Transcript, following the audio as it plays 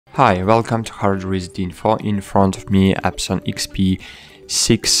Hi, welcome to Hard Reset Info. In front of me Epson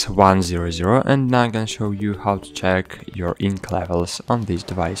XP-6100, and now I'm gonna show you how to check your ink levels on this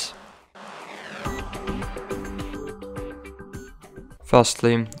device.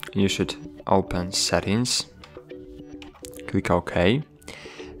 Firstly, you should open Settings, click OK,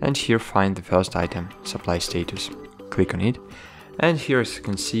 and here find the first item, Supply Status. Click on it. And here, as you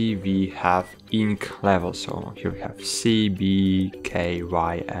can see, we have ink levels. So here we have C, B, K,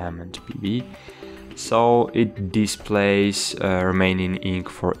 Y, M, and BB. So it displays remaining ink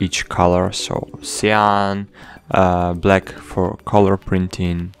for each color. So cyan, black for color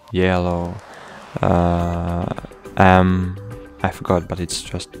printing, yellow, M, I forgot, but it's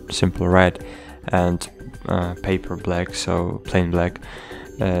just simple red, and paper black, so plain black,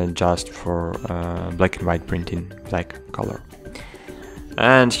 just for black and white printing, black color.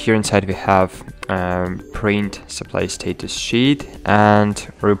 And here inside we have print supply status sheet and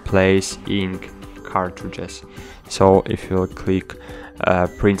replace ink cartridges. So if you click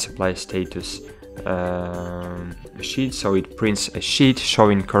print supply status sheet, so it prints a sheet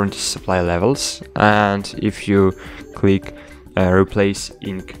showing current supply levels, and if you click replace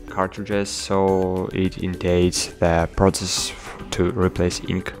ink cartridges, so it indicates the process to replace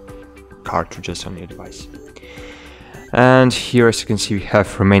ink cartridges on your device. And here, as you can see, we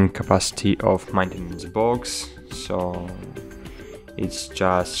have remaining capacity of maintenance box, so it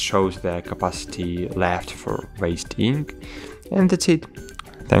just shows the capacity left for waste ink. And that's it.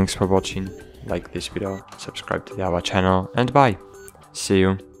 Thanks for watching. Like this video, subscribe to our channel, and bye. See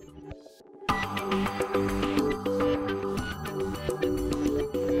you.